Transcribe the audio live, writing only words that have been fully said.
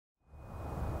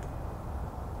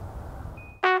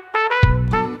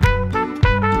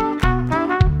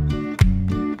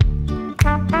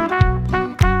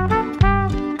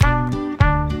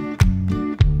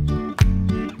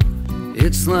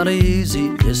not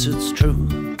easy, yes it's true,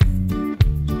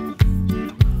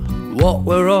 what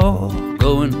we're all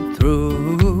going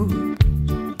through,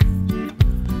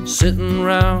 sitting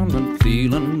round and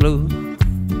feeling blue,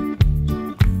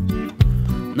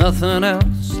 nothing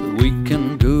else that we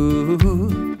can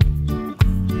do.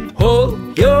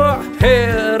 Hold your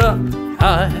head up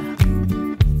high,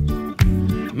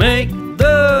 make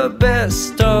the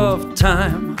best of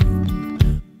time.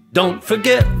 Don't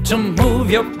forget to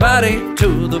move your body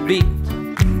to the beat.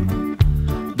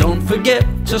 Don't forget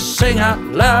to sing out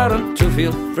loud and to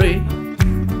feel free.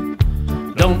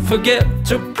 Don't forget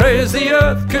to praise the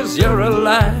earth 'cause you're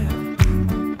alive.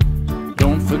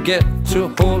 Don't forget to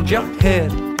hold your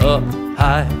head up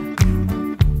high.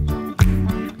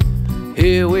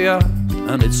 Here we are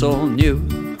and it's all new.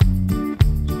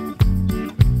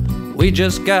 We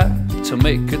just got to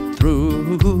make it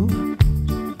through.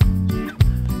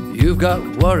 You've got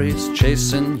worries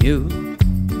chasing you,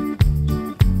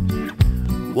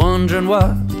 wondering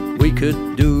what we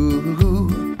could do.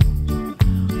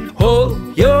 Hold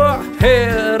your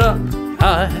head up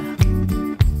high,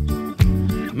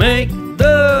 make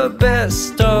the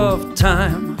best of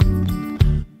time.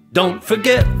 Don't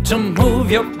forget to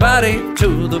move your body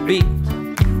to the beat.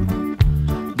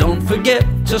 Don't forget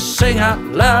to sing out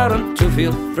loud and to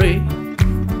feel free.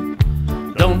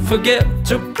 Don't forget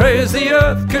to praise the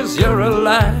earth 'cause you're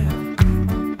alive.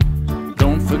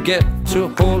 Don't forget to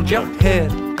hold your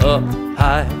head up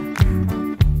high.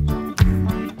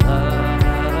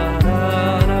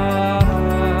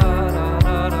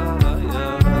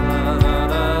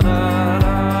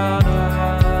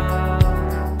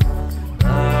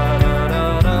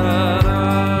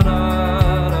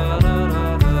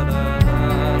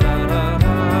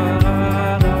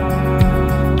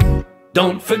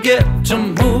 Don't forget to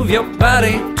move your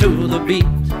body to the beat.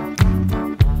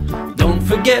 Don't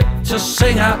forget to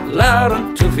sing out loud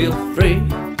and to feel free.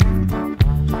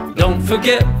 Don't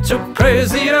forget to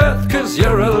praise the earth 'cause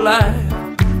you're alive.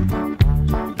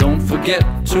 Don't forget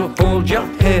to hold your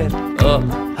head up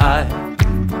high.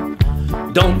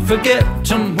 Don't forget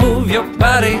to move your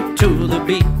body to the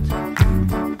beat.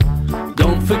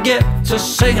 Don't forget to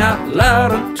sing out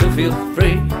loud and to feel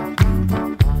free.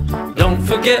 Don't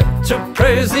forget to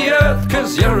praise the earth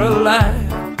 'cause you're alive.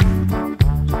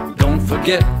 Don't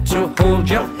forget to hold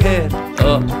your head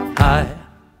up high.